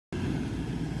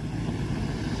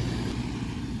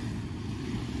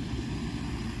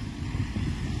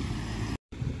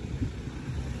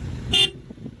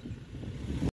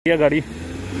है गाड़ी।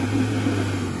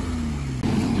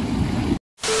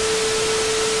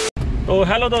 तो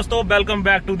हेलो दोस्तों, welcome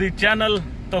back to the channel.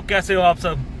 तो कैसे हो आप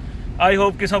सब? आई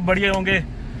होप कि सब बढ़िया होंगे।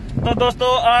 तो दोस्तों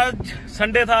आज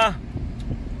संडे था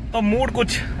तो मूड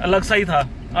कुछ अलग सा ही था।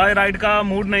 आज राइड का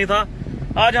मूड नहीं था।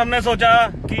 आज हमने सोचा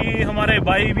कि हमारे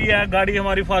भाई भी है, गाड़ी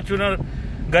हमारी फॉर्च्यूनर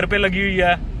घर पे लगी हुई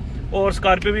है और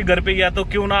स्कॉर्पियो भी घर पे ही है, तो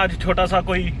क्यों ना आज छोटा सा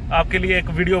कोई आपके लिए एक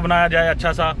वीडियो बनाया जाए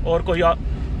अच्छा सा, और कोई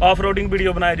ऑफ रोडिंग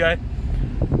वीडियो बनाया जाए।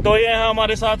 तो ये है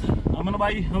हमारे साथ अमन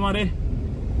भाई हमारे,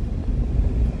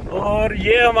 और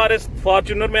ये हमारे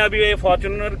फॉर्च्यूनर में अभी ये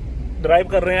फॉर्च्यूनर ड्राइव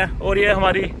कर रहे हैं और ये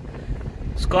हमारी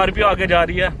स्कॉर्पियो आगे जा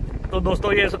रही है। तो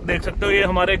दोस्तों ये देख सकते हो, ये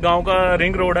हमारे गांव का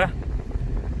रिंग रोड है।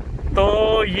 तो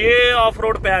ये ऑफ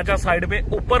रोड पैच है, साइड पे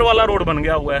ऊपर वाला रोड बन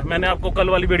गया हुआ है। मैंने आपको कल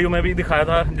वाली वीडियो में भी दिखाया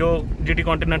था, जो जीटी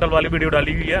कॉन्टिनेंटल वाली वीडियो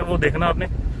डाली हुई है, वो देखना आपने।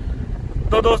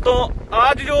 तो दोस्तों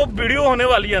आज जो वीडियो होने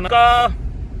वाली है ना, का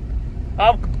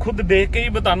आप खुद देख के ही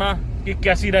बताना कि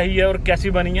कैसी रही है और कैसी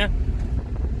बनी है।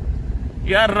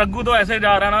 यार रघु तो ऐसे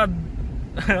जा रहा ना,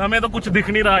 हमें तो कुछ दिख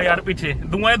नहीं रहा यार, पीछे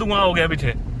धुआं धुआं हो गया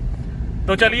पीछे।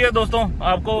 तो चलिए दोस्तों,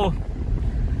 आपको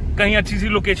कहीं अच्छी सी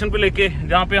लोकेशन पे लेके,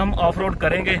 जहाँ पे हम ऑफ रोड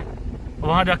करेंगे,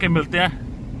 वहां जाके मिलते हैं।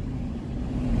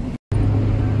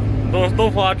 दोस्तों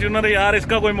फॉर्च्यूनर यार,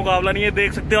 इसका कोई मुकाबला नहीं है।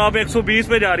 देख सकते हो आप 120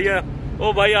 पे जा रही है।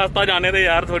 ओ भाई आस्ता जाने दे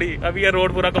यार थोड़ी, अभी ये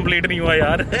रोड पूरा कंप्लीट नहीं हुआ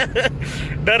यार।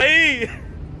 डर ही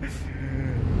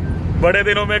बड़े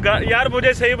दिनों में यार,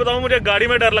 मुझे सही बताऊं, मुझे गाड़ी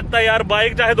में डर लगता है यार।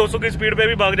 बाइक चाहे 200 की स्पीड पे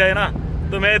भी भाग जाए ना,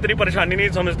 तो मैं इतनी परेशानी नहीं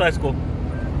समझता इसको।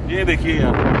 ये देखिए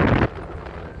यार,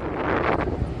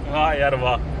 वाह यार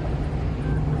वाह।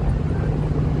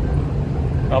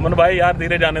 अमन भाई यार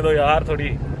धीरे जाने दो यार थोड़ी।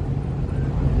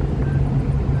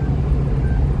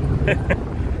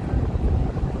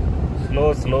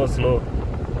 Slow slow slow.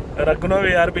 रघु ने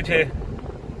भी यार पीछे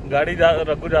गाड़ी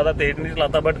रघु ज्यादा तेज नहीं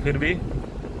चलाता, बट फिर भी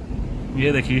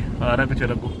ये देखिए आ रहा है पीछे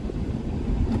रघु।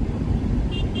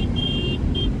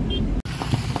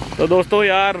 तो दोस्तों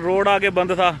यार रोड आगे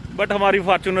बंद था, बट हमारी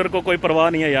फॉर्च्यूनर को कोई परवाह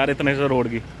नहीं है यार इतने से रोड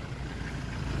की।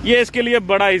 ये इसके लिए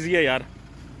बड़ा इजी है यार।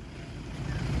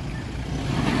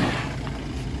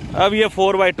 अब ये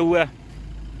 4x2 है,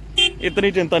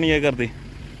 इतनी चिंता नहीं है करती।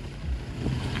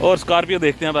 और स्कॉर्पियो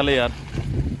देखते हैं पहले यार।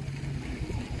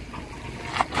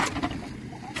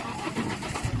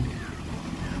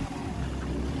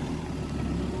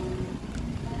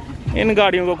 इन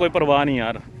गाड़ियों को कोई परवाह नहीं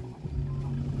यार।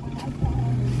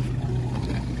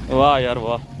 वाह यार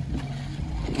वाह,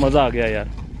 मजा आ गया यार।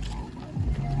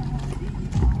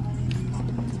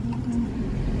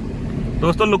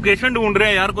 दोस्तों लोकेशन ढूंढ रहे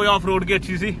हैं यार, कोई ऑफ रोड की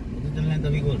अच्छी सी।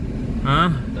 तभी खोल। हाँ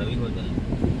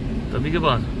तभी के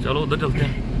पास, चलो उधर चलते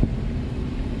हैं।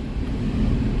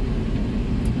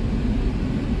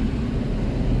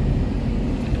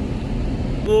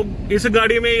 वो इस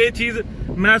गाड़ी में ये चीज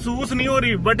महसूस नहीं हो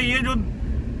रही, बट ये जो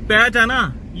पैच है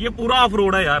ना, ये पूरा ऑफ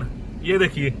रोड है यार। ये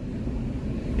देखिए,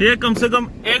 ये कम से कम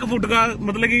 1 फुट का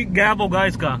मतलब कि गैप होगा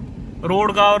इसका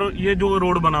रोड का, और ये जो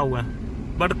रोड बना हुआ है,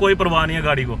 बट कोई परवाह नहीं है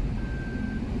गाड़ी को।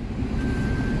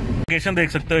 लोकेशन देख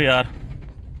सकते हो यार,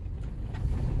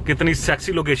 कितनी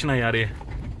सेक्सी लोकेशन है यार ये।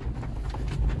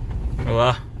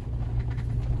 वाह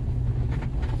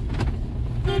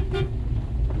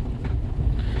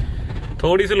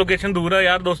थोड़ी सी लोकेशन दूर है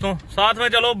यार दोस्तों, साथ में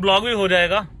चलो ब्लॉग भी हो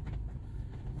जाएगा।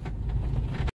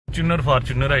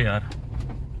 फॉर्च्यूनर है यार,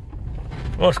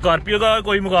 और स्कॉर्पियो का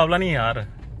कोई मुकाबला नहीं है यार।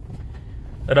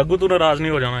 रघु तू नाराज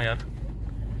नहीं हो जाना यार।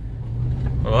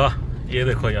 वाह ये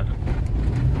देखो यार,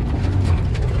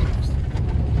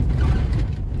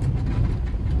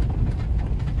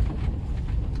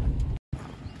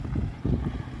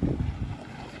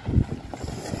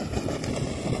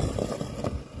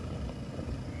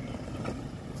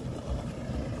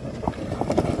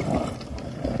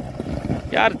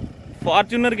 यार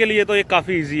फॉर्च्यूनर के लिए तो ये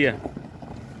काफी इजी है,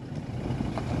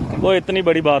 वो इतनी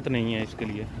बड़ी बात नहीं है इसके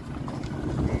लिए।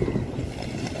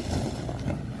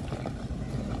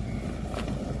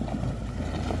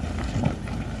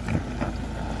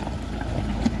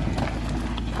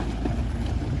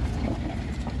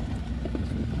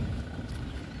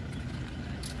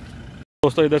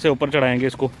 दोस्तों इधर से ऊपर चढ़ाएंगे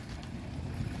इसको।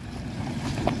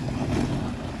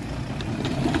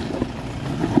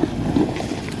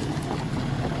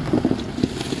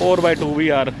 और 4x2 भी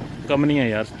यार कम नहीं है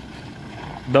यार,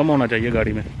 दम होना चाहिए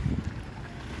गाड़ी में।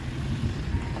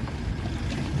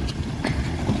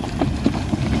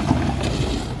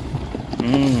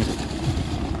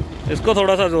 इसको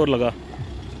थोड़ा सा जोर लगा।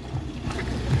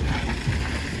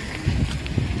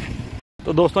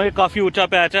 तो दोस्तों ये काफी ऊंचा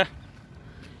पैच है,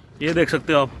 ये देख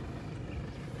सकते हो आप।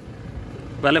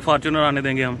 पहले फॉर्च्यूनर आने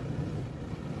देंगे हम।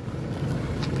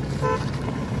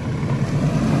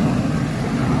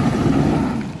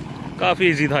 काफी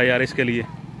इजी था यार इसके लिए।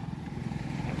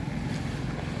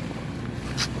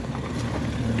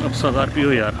 अब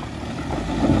स्कॉर्पियो यार,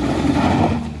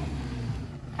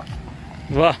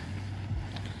 वाह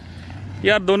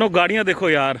यार, दोनों गाड़ियां देखो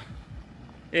यार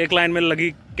एक लाइन में लगी,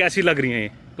 कैसी लग रही हैं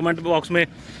ये? कमेंट बॉक्स में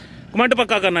कमेंट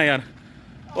पक्का करना यार।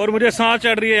 और मुझे सांस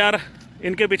चढ़ रही है यार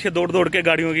इनके पीछे दौड़ दौड़ के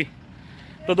गाड़ियों की।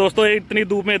 तो दोस्तों इतनी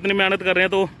धूप में इतनी मेहनत कर रहे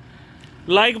हैं तो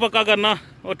लाइक पक्का करना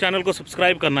और चैनल को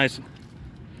सब्सक्राइब करना। इस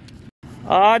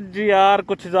आज यार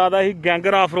कुछ ज़्यादा ही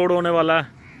गैंगर ऑफ रोड होने वाला है।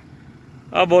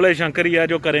 अब बोले शंकर ही है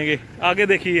जो करेंगे, आगे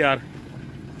देखिए यार,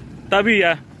 तभी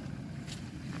है।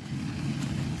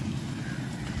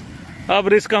 अब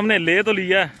रिस्क हमने ले तो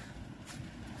लिया है,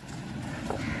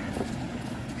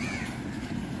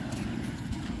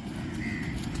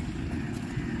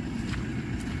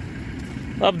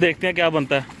 अब देखते हैं क्या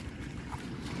बनता है।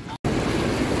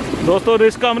 दोस्तों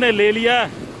रिस्क हमने ले लिया है,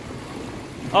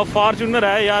 अब फॉर्च्यूनर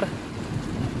है यार।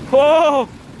 हो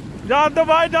जान दे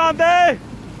भाई, जान दे।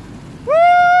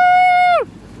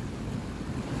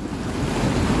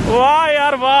 वाह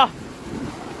यार वाह,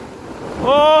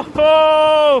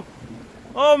 ओहो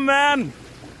ओ मैन,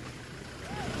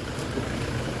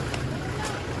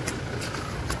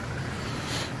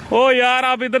 ओ यार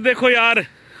आप इधर देखो यार,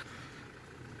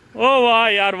 ओ वाह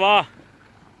यार वाह।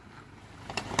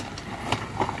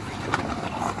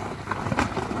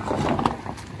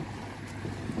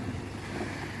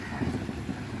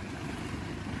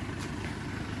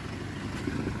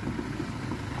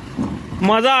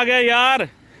 मजा आ गया यार।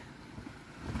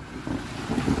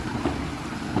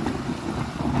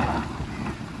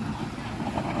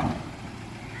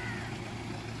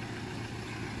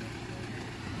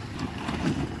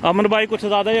 अमन भाई कुछ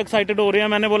ज्यादा ही एक्साइटेड हो रहे हैं।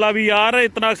 मैंने बोला अभी यार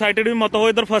इतना एक्साइटेड भी मत हो,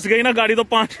 इधर फंस गई ना गाड़ी तो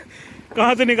 5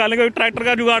 कहां से निकालेंगे, ट्रैक्टर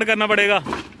का जुगाड़ करना पड़ेगा।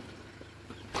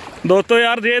 दोस्तों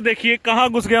यार ये देखिए कहां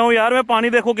घुस गया हूं यार मैं, पानी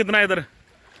देखो कितना इधर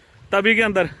तभी के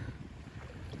अंदर।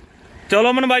 चलो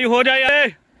अमन भाई हो जाए,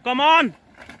 कम ऑन।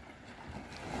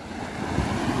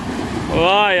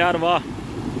 वाह यार वाह,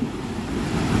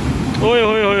 ओए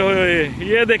ओए ओए ओए,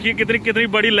 ये देखिए कितनी कितनी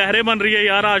बड़ी लहरें बन रही है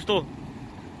यार आज तो।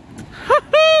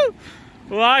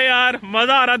 वाह यार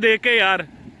मजा आ रहा देख के यार।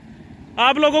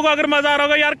 आप लोगों को अगर मजा आ रहा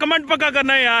होगा यार कमेंट पक्का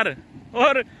करना है यार,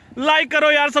 और लाइक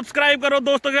करो यार, सब्सक्राइब करो,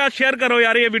 दोस्तों के साथ शेयर करो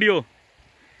यार ये वीडियो।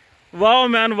 वाह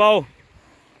मैन वाह,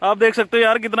 आप देख सकते हो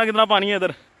यार कितना कितना पानी है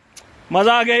इधर।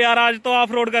 मजा आ गया यार आज तो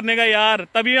ऑफ रोड करने का यार,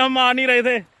 तभी हम आ नहीं रहे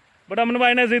थे बट अमन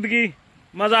भाई ने जिद की।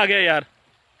 मजा आ गया यार,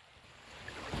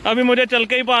 अभी मुझे चल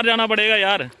के ही पार जाना पड़ेगा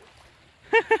यार।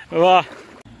 वाह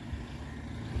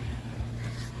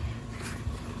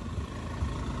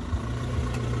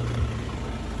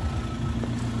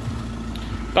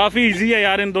काफी इजी है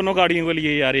यार इन दोनों गाड़ियों के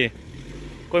लिए यार, ये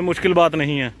कोई मुश्किल बात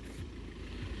नहीं है।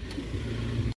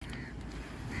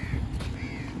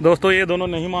 दोस्तों ये दोनों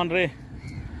नहीं मान रहे,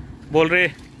 बोल रहे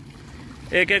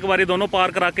एक एक बारी दोनों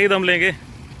पार करा के ही दम लेंगे।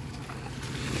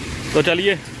 तो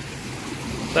चलिए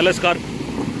पहले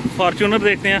फॉर्च्यूनर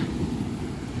देखते हैं।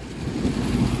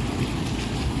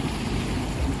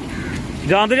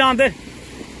 जान दे।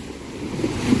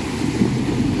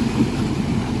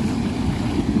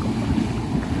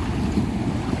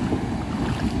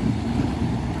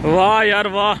 वाह यार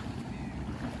वाह,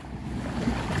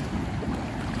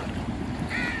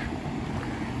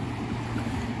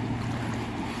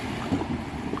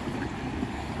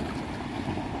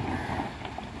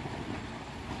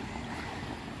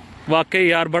 वाकई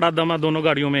यार बड़ा दम है दोनों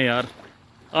गाड़ियों में यार।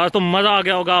 आज तो मजा आ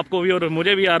गया होगा आपको भी और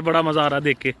मुझे भी यार, बड़ा मजा आ रहा है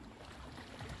देख के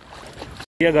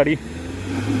ये गाड़ी।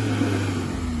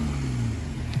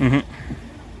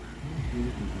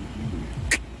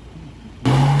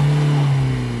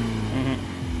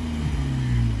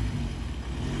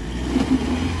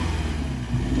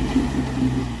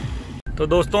 तो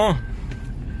दोस्तों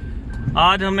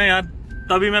आज हमने यार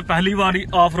तभी मैं पहली बार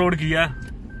ऑफ रोड किया,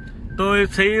 तो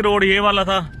सही रोड ये वाला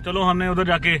था। चलो हमने उधर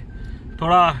जाके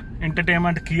थोड़ा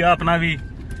एंटरटेनमेंट किया अपना भी,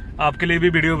 आपके लिए भी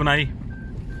वीडियो बनाई।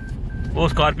 वो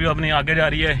स्कॉर्पियो अपनी आगे जा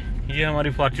रही है, ये हमारी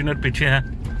फॉर्च्यूनर पीछे है।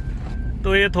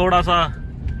 तो ये थोड़ा सा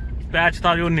पैच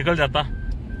था जो निकल जाता।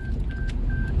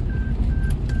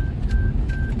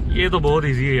 ये तो बहुत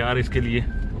इजी है यार इसके लिए,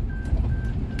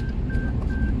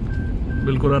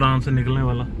 बिल्कुल आराम से निकलने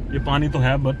वाला। ये पानी तो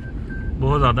है बट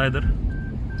बहुत ज्यादा इधर,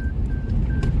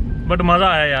 बट मजा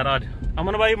आया यार आज।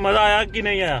 अमन भाई मजा आया कि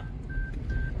नहीं आया?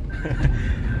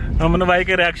 अमन भाई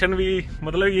के रिएक्शन भी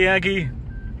मतलब ये है कि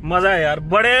मजा है यार।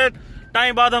 बड़े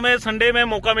टाइम बाद हमें संडे में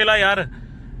मौका मिला यार,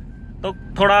 तो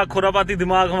थोड़ा खुरापाती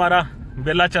दिमाग हमारा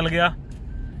बेला चल गया।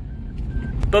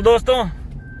 तो दोस्तों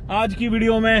आज की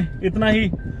वीडियो में इतना ही।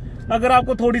 अगर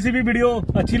आपको थोड़ी सी भी वीडियो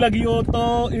अच्छी लगी हो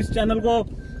तो इस चैनल को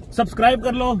सब्सक्राइब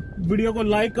कर लो, वीडियो को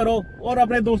लाइक करो और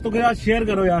अपने दोस्तों के साथ शेयर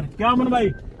करो यार। क्या अमन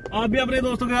भाई, आप भी अपने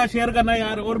दोस्तों के साथ शेयर करना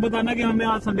यार, और बताना कि हमने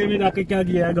आज संडे में जाके क्या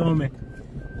किया है गाँव में।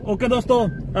 ओके दोस्तों,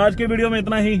 आज के वीडियो में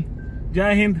इतना ही।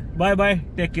 जय Hind, bye bye,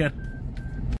 take care.